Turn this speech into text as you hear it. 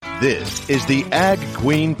This is the Ag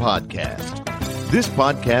Queen Podcast. This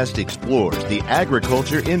podcast explores the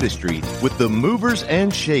agriculture industry with the movers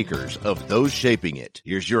and shakers of those shaping it.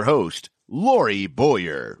 Here's your host, Lori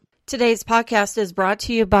Boyer. Today's podcast is brought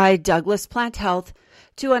to you by Douglas Plant Health.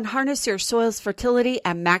 To unharness your soil's fertility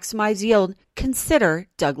and maximize yield, consider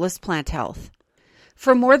Douglas Plant Health.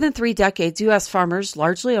 For more than 3 decades, U.S. farmers,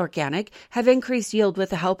 largely organic, have increased yield with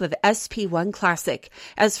the help of SP1 Classic.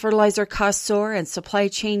 As fertilizer costs soar and supply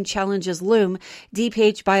chain challenges loom,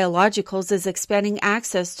 DPH Biologicals is expanding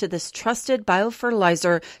access to this trusted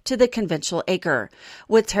biofertilizer to the conventional acre.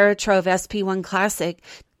 With TerraTrove SP1 Classic,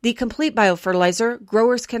 the complete biofertilizer,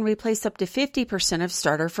 growers can replace up to 50% of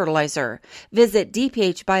starter fertilizer. Visit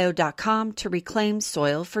dphbio.com to reclaim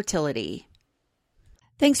soil fertility.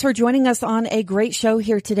 Thanks for joining us on a great show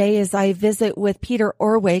here today as I visit with Peter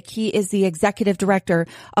Orwick. He is the Executive Director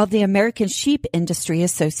of the American Sheep Industry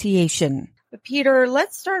Association. Peter,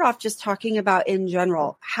 let's start off just talking about in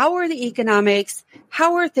general. How are the economics?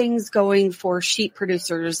 How are things going for sheep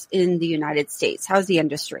producers in the United States? How's the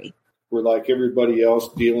industry? We're like everybody else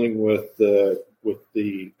dealing with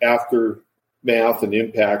the aftermath and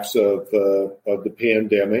impacts of the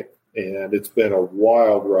pandemic, and it's been a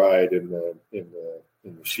wild ride in the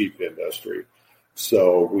sheep industry.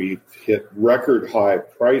 So we hit record high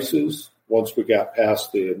prices once we got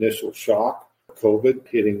past the initial shock, COVID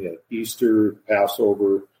hitting at Easter,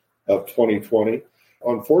 Passover of 2020.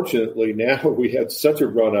 Unfortunately, now we had such a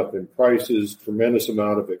run up in prices, tremendous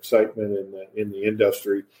amount of excitement in the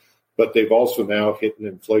industry, but they've also now hit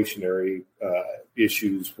an inflationary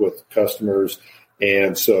issues with customers.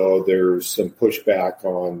 And so there's some pushback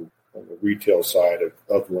on the retail side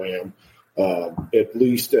of lamb. At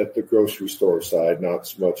least at the grocery store side, not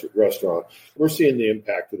so much at restaurant. We're seeing the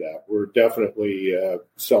impact of that. We're definitely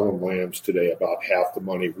selling lambs today about half the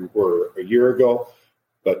money we were a year ago,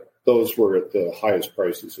 but those were at the highest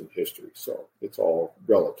prices in history. So it's all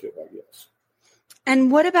relative, I guess.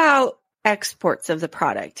 And what about exports of the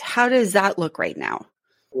product? How does that look right now?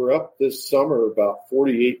 We're up this summer about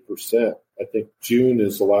 48%. I think June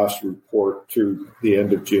is the last report to the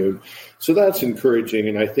end of June. So that's encouraging.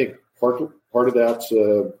 And I think part of that's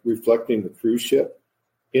reflecting the cruise ship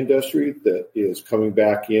industry that is coming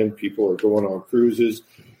back in. People are going on cruises,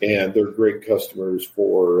 and they're great customers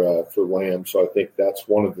for lamb. So I think that's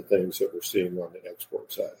one of the things that we're seeing on the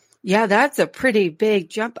export side. Yeah, that's a pretty big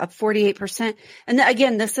jump, up 48%. And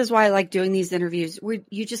again, this is why I like doing these interviews, where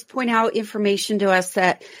you just point out information to us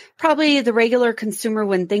that probably the regular consumer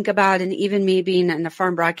wouldn't think about. And even me being in the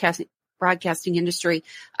farm broadcasting industry,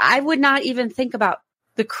 I would not even think about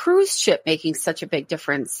the cruise ship making such a big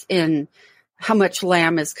difference in how much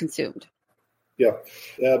lamb is consumed. Yeah,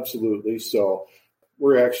 absolutely. So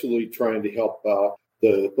we're actually trying to help out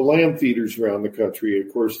the lamb feeders around the country.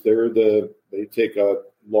 Of course, they take a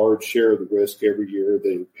large share of the risk every year.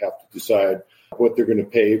 They have to decide what they're going to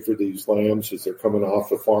pay for these lambs as they're coming off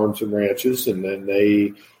the farms and ranches, and then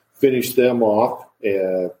they finish them off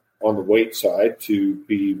on the weight side to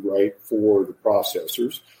be right for the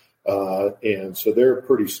processors. And so they're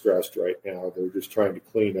pretty stressed right now. They're just trying to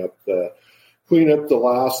clean up the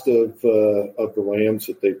last of the lambs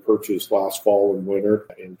that they purchased last fall and winter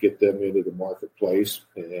and get them into the marketplace.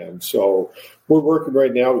 And so we're working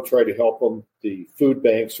right now to try to help them. The food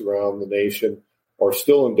banks around the nation are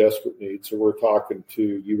still in desperate need. So we're talking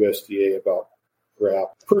to USDA about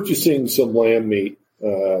perhaps purchasing some lamb meat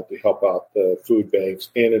to help out the food banks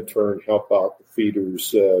and in turn help out the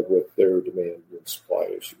feeders with their demand and supply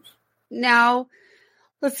issues. Now,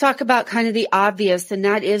 let's talk about kind of the obvious, and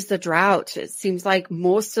that is the drought. It seems like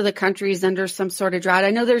most of the country is under some sort of drought.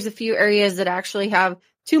 I know there's a few areas that actually have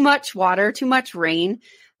too much water, too much rain,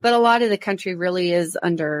 but a lot of the country really is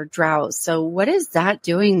under drought. So what is that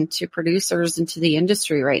doing to producers and to the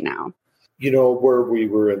industry right now? You know, where we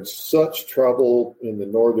were in such trouble in the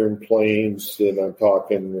northern plains, and I'm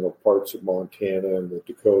talking, parts of Montana and the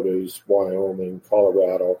Dakotas, Wyoming,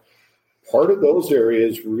 Colorado, part of those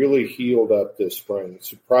areas really healed up this spring,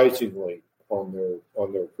 surprisingly, on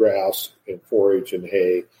their grass and forage and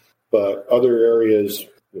hay. But other areas,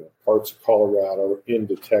 parts of Colorado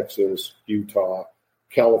into Texas, Utah,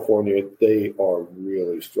 California, they are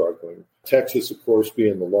really struggling. Texas, of course,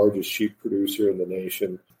 being the largest sheep producer in the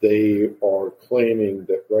nation, they are claiming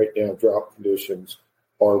that right now drought conditions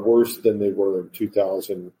are worse than they were in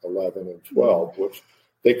 2011 and 12, which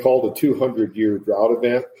they called a 200-year drought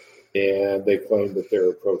event, and they claim that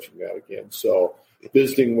they're approaching that again. So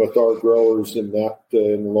visiting with our growers in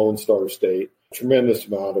Lone Star State, tremendous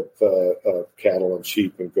amount of cattle and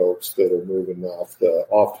sheep and goats that are moving off the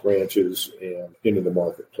ranches and into the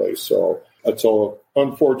marketplace. So It's all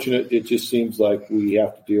unfortunate. It just seems like we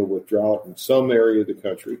have to deal with drought in some area of the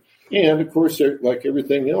country. And, of course, like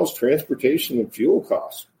everything else, transportation and fuel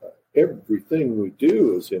costs. Everything we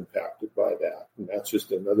do is impacted by that. And that's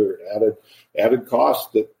just another added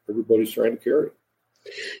cost that everybody's trying to carry.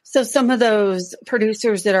 So some of those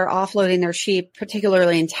producers that are offloading their sheep,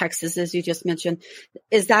 particularly in Texas, as you just mentioned,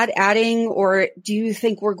 is that adding, or do you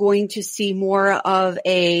think we're going to see more of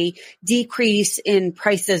a decrease in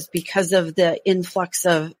prices because of the influx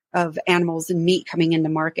of animals and meat coming into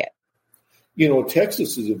market?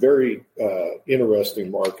 Texas is a very interesting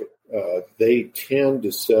market. They tend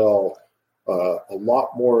to sell a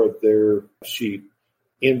lot more of their sheep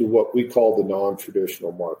into what we call the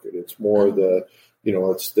non-traditional market. It's more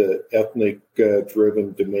it's the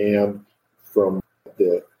ethnic-driven demand from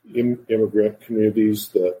the immigrant communities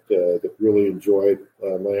that really enjoy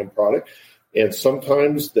lamb product. And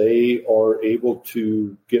sometimes they are able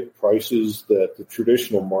to get prices that the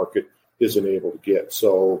traditional market isn't able to get.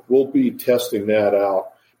 So we'll be testing that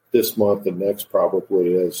out this month and next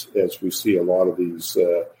probably as we see a lot of these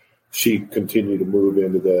sheep continue to move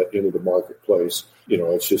into the marketplace.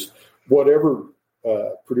 It's just whatever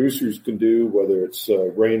producers can do, whether it's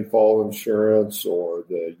rainfall insurance or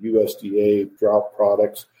the USDA drought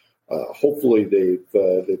products. Hopefully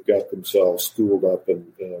they've got themselves schooled up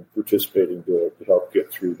and participating to help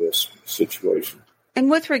get through this situation. And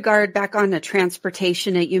with regard back on the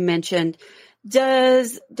transportation that you mentioned,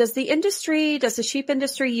 does the sheep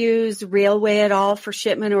industry use railway at all for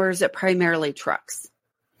shipment, or is it primarily trucks?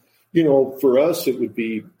 For us, it would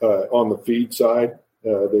be on the feed side.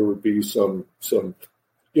 There would be some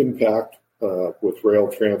impact with rail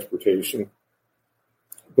transportation,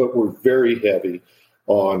 but we're very heavy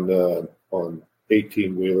on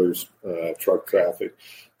 18-wheelers, truck traffic,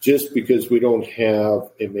 just because we don't have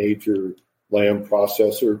a major lamb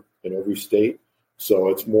processor in every state. So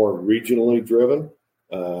it's more regionally driven.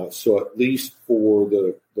 So at least for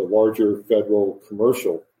the larger federal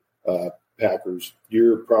commercial packers,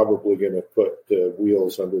 you're probably going to put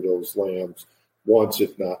wheels under those lambs once,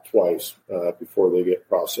 if not twice, before they get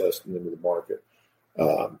processed and into the market.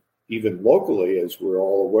 Even locally, as we're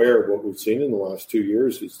all aware, what we've seen in the last 2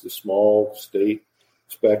 years is the small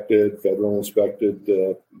state-inspected,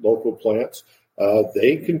 federal-inspected local plants.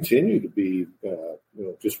 They continue to be,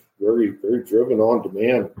 just very, very driven on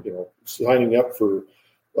demand, signing up for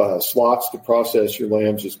slots to process your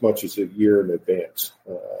lambs as much as a year in advance.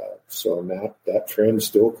 So that trend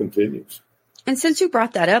still continues. And since you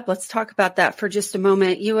brought that up, let's talk about that for just a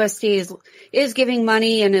moment. USDA is giving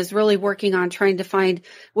money and is really working on trying to find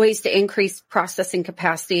ways to increase processing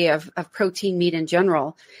capacity of protein meat in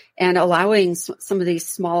general and allowing some of these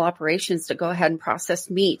small operations to go ahead and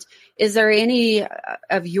process meat. Is there any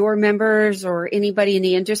of your members or anybody in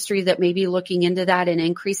the industry that may be looking into that and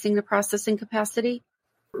increasing the processing capacity?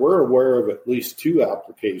 We're aware of at least 2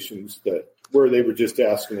 applications where they were just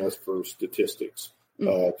asking us for statistics.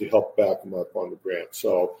 To help back them up on the grant.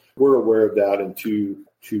 So we're aware of that in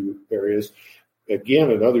two areas. Again,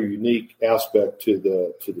 another unique aspect to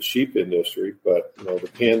the sheep industry, but the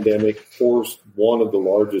pandemic forced one of the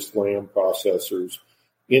largest lamb processors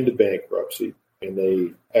into bankruptcy, and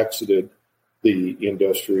they exited the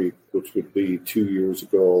industry, which would be 2 years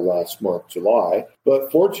ago last month, July.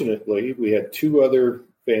 But fortunately, we had 2 other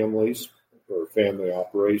families or family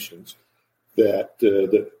operations that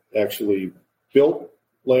actually built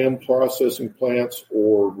lamb processing plants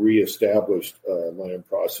or reestablished a lamb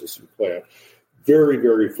processing plant. Very,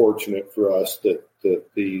 very fortunate for us that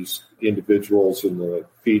these individuals in the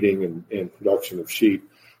feeding and production of sheep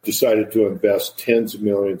decided to invest tens of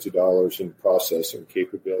millions of dollars in processing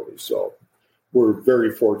capabilities. So we're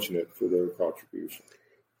very fortunate for their contribution.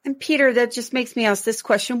 And Peter, that just makes me ask this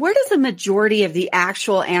question. Where does the majority of the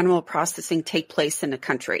actual animal processing take place in the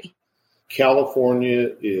country? California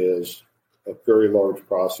is a very large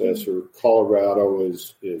processor. Colorado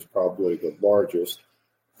is probably the largest,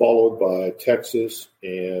 followed by Texas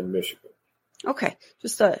and Michigan. Okay.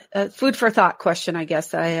 Just a food for thought question, I guess,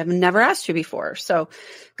 that I have never asked you before. So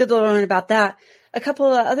good to learn about that. A couple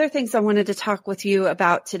of other things I wanted to talk with you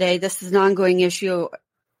about today. This is an ongoing issue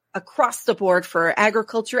across the board for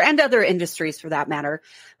agriculture and other industries for that matter.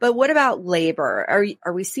 But what about labor?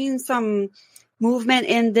 Are we seeing some movement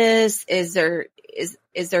in this? Is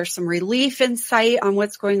there some relief in sight on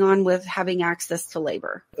what's going on with having access to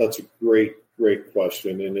labor? That's a great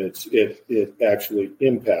question, and it actually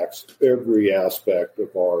impacts every aspect of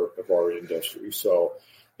our industry. So,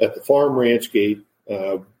 at the farm ranch gate,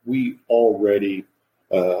 we already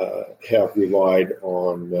have relied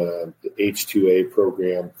on the H-2A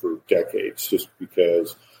program for decades, just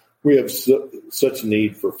because we have such a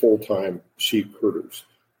need for full-time sheep herders,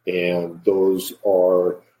 and those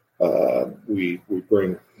are we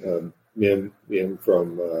bring men in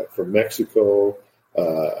from Mexico,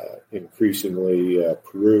 increasingly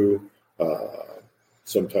Peru,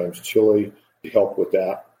 sometimes Chile to help with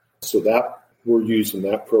that. So that we're using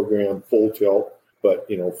that program full tilt. But,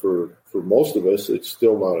 for most of us, it's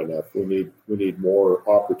still not enough. We need more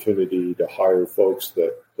opportunity to hire folks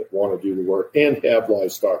that want to do the work and have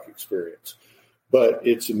livestock experience. But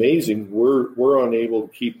it's amazing. We're unable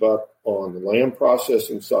to keep up on the lamb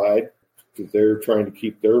processing side because they're trying to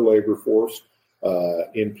keep their labor force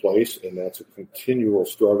in place, and that's a continual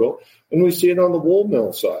struggle. And we see it on the wool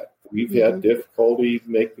mill side. We've had difficulty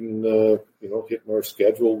making, hitting our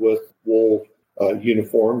schedule with wool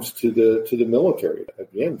uniforms to the military.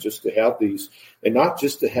 Again, just to have these, and not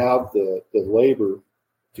just to have the labor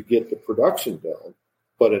to get the production done,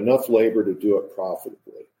 but enough labor to do it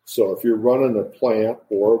profitably. So if you're running a plant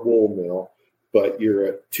or a wool mill, but you're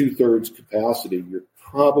at 2/3 capacity, you're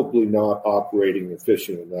probably not operating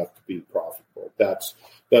efficient enough to be profitable. That's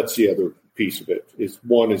the other piece of it.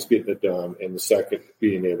 One is getting it done, and the second,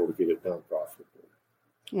 being able to get it done profitably.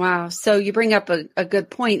 Wow. So you bring up a good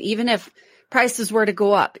point. Even if prices were to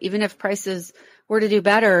go up, even if prices were to do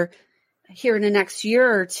better here in the next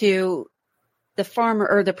year or two, the farmer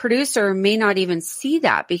or the producer may not even see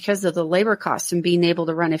that because of the labor costs and being able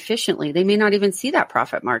to run efficiently. They may not even see that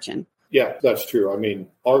profit margin. Yeah, that's true. I mean,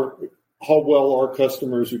 how well our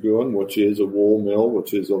customers are doing, which is a wool mill,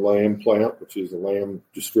 which is a lamb plant, which is a lamb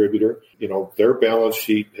distributor, their balance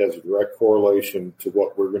sheet has a direct correlation to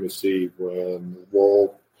what we're going to see when the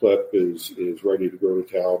wool clip is ready to go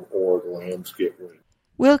to town or the lambs get weaned.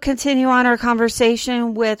 We'll continue on our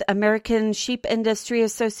conversation with American Sheep Industry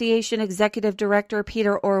Association Executive Director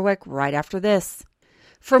Peter Orwick right after this.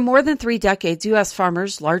 For more than 3 decades, U.S.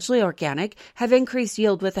 farmers, largely organic, have increased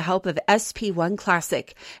yield with the help of SP1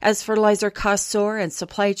 Classic. As fertilizer costs soar and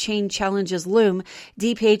supply chain challenges loom,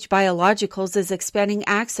 DPH Biologicals is expanding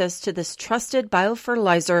access to this trusted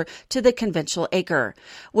biofertilizer to the conventional acre.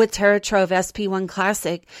 With TerraTrove SP1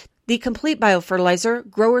 Classic, the complete biofertilizer,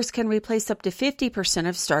 growers can replace up to 50%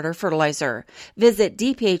 of starter fertilizer. Visit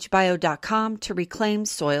dphbio.com to reclaim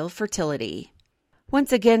soil fertility.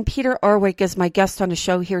 Once again, Peter Orwick is my guest on the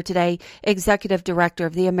show here today, Executive Director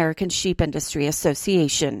of the American Sheep Industry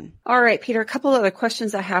Association. All right, Peter, a couple other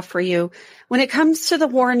questions I have for you. When it comes to the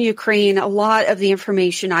war in Ukraine, a lot of the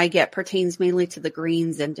information I get pertains mainly to the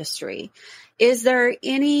greens industry. Is there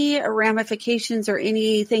any ramifications or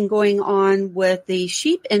anything going on with the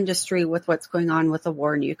sheep industry with what's going on with the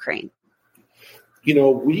war in Ukraine?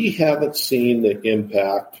 We haven't seen the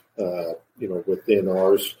impact, within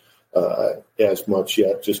ours as much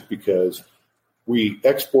yet, just because we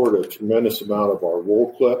export a tremendous amount of our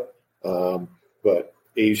wool clip, but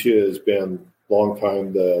Asia has been a long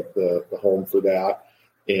time the home for that.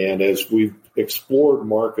 And as we've explored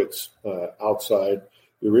markets outside,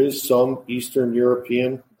 there is some Eastern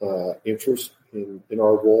European interest in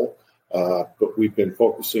our wool, but we've been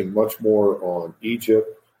focusing much more on Egypt,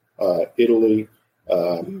 Italy,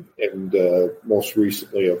 and most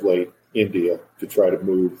recently of late, India, to try to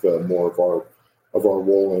move more of our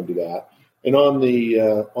wool into that. And on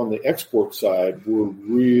the export side, we're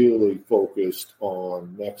really focused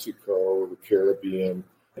on Mexico, the Caribbean,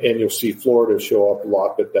 and you'll see Florida show up a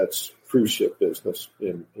lot, but that's cruise ship business.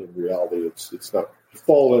 In reality, it's not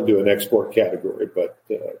fall into an export category, but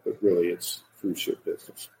really it's cruise ship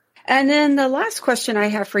business. And then the last question I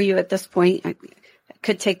have for you at this point, I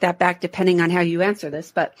could take that back depending on how you answer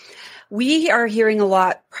this, but we are hearing a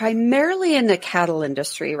lot, primarily in the cattle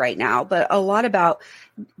industry right now, but a lot about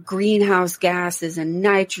greenhouse gases and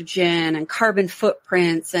nitrogen and carbon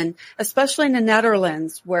footprints, and especially in the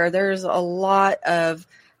Netherlands, where there's a lot of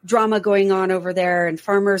drama going on over there, and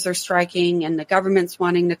farmers are striking, and the government's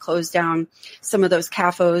wanting to close down some of those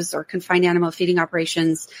CAFOs or confined animal feeding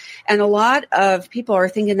operations. And a lot of people are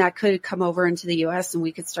thinking that could come over into the U.S. and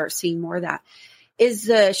we could start seeing more of that. Is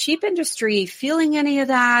the sheep industry feeling any of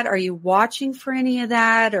that? Are you watching for any of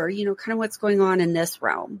that? Or, kind of what's going on in this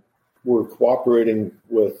realm? We're cooperating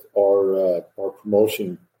with our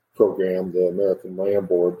promotion program, the American Lamb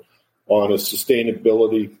Board, on a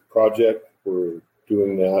sustainability project. We're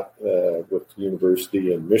doing that with the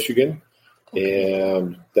University in Michigan,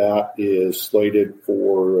 and that is slated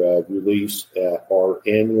for release at our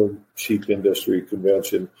annual Sheep Industry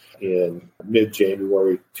Convention in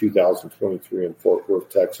mid-January 2023 in Fort Worth,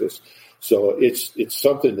 Texas. So it's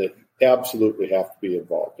something that absolutely have to be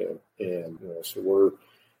involved in, and so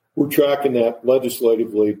We're tracking that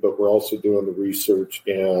legislatively, but we're also doing the research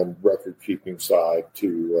and record-keeping side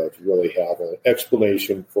to really have an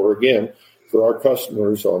explanation for our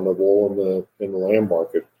customers on the wool and the lamb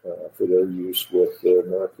market for their use with the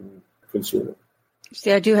American consumer.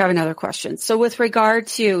 See, I do have another question. So with regard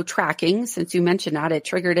to tracking, since you mentioned that, it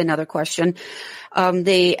triggered another question.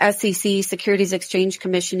 The SEC, Securities Exchange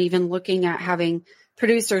Commission, even looking at having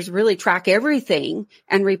producers really track everything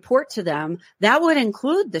and report to them. That would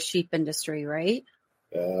include the sheep industry, right?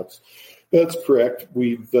 That's correct.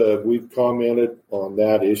 We've commented on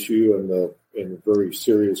that issue and the very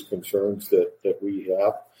serious concerns that we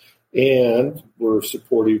have. And we're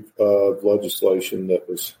supportive of legislation that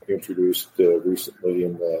was introduced recently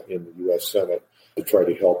in the U.S. Senate to try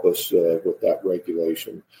to help us with that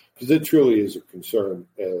regulation, because it truly is a concern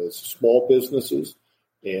as small businesses,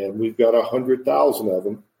 and we've got 100,000 of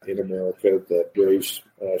them in America that raise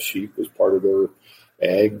sheep as part of their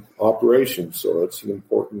ag operation. So it's an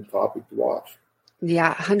important topic to watch. Yeah,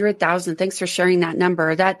 100,000. Thanks for sharing that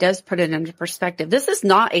number. That does put it into perspective. This is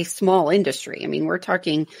not a small industry. I mean, we're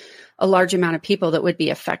talking a large amount of people that would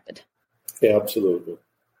be affected. Yeah, absolutely.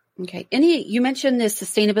 Okay. You mentioned this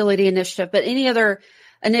sustainability initiative, but any other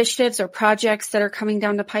initiatives or projects that are coming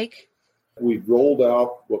down the pike? We've rolled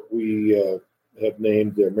out what we have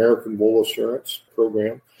named the American Wool Assurance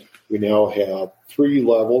Program. We now have 3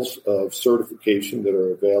 levels of certification that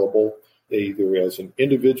are available, either as an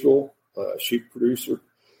individual sheep producer,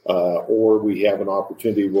 or we have an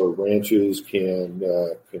opportunity where ranches can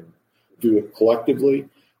do it collectively.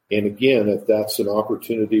 And again, if that's an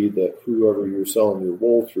opportunity that whoever you're selling your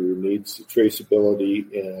wool through needs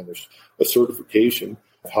traceability and a certification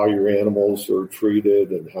of how your animals are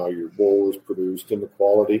treated and how your wool is produced and the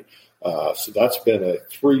quality. So that's been a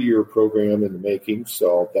 3-year program in the making.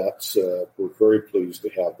 So that's we're very pleased to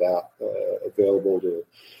have that available to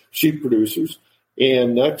sheep producers.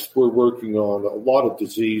 And next, we're working on a lot of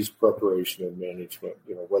disease preparation and management,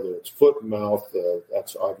 whether it's foot and mouth,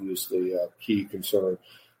 that's obviously a key concern.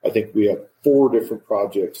 I think we have 4 different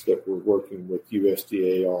projects that we're working with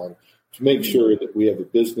USDA on to make sure that we have a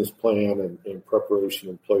business plan and preparation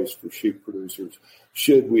in place for sheep producers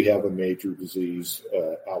should we have a major disease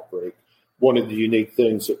outbreak. One of the unique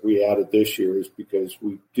things that we added this year is because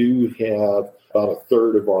we do have about a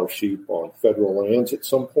third of our sheep on federal lands at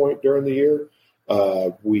some point during the year.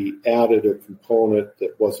 We added a component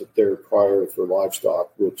that wasn't there prior for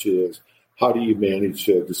livestock, which is how do you manage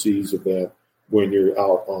a disease event when you're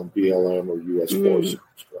out on BLM or U.S. Forest Service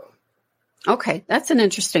ground. Okay, that's an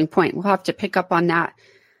interesting point. We'll have to pick up on that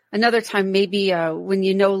another time, maybe when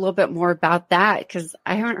you know a little bit more about that, because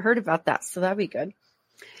I haven't heard about that, so that'd be good.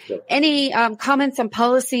 Yep. Any comments on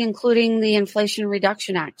policy, including the Inflation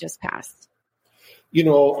Reduction Act just passed?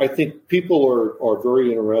 I think people are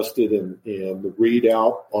very interested in the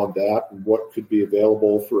readout on that and what could be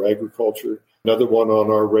available for agriculture. Another one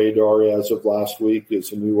on our radar as of last week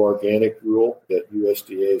is a new organic rule that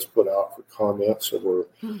USDA has put out for comment. So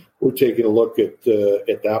we're taking a look at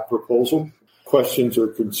that proposal. Questions or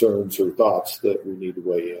concerns or thoughts that we need to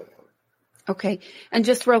weigh in on. Okay. And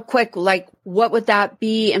just real quick, what would that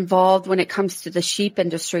be involved when it comes to the sheep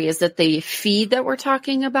industry? Is it the feed that we're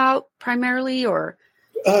talking about primarily, or?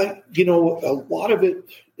 A lot of it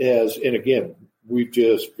is, and again, we've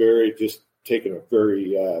just taken a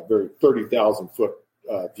very 30,000 foot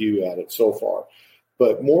view at it so far.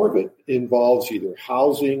 But more of it involves either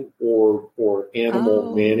housing or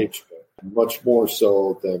animal management, much more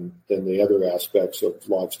so than the other aspects of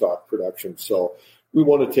livestock production. So we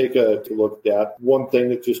want to take a look at that. One thing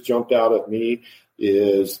that just jumped out at me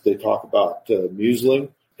is they talk about museling,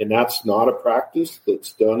 and that's not a practice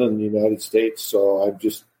that's done in the United States. So I'm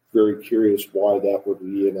just very curious why that would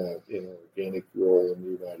be in an organic role in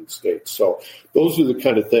the United States. So those are the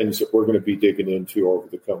kind of things that we're going to be digging into over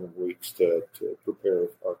the coming weeks to prepare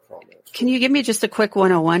our comments. Can you give me just a quick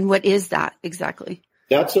 101? What is that exactly?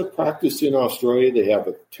 That's a practice in Australia. They have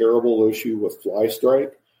a terrible issue with fly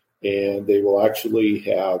strike, and they will actually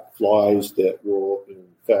have flies that will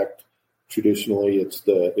infect. Traditionally, it's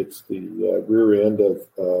the rear end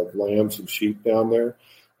of lambs and sheep down there.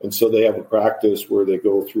 And so they have a practice where they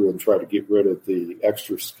go through and try to get rid of the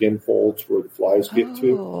extra skin folds where the flies get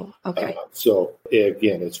to. Okay. So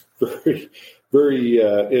again, it's very,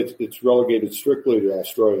 it's relegated strictly to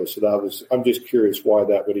Australia. So I'm just curious why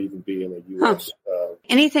that would even be in the U.S.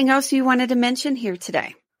 Anything else you wanted to mention here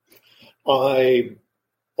today? I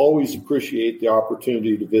always appreciate the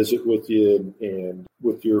opportunity to visit with you and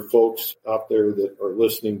with your folks out there that are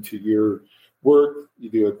listening to your work. You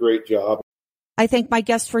do a great job. I thank my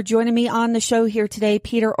guest for joining me on the show here today,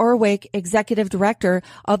 Peter Orwick, Executive Director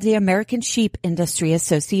of the American Sheep Industry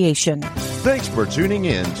Association. Thanks for tuning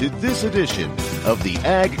in to this edition of the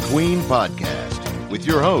Ag Queen Podcast with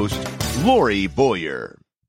your host, Lori Boyer.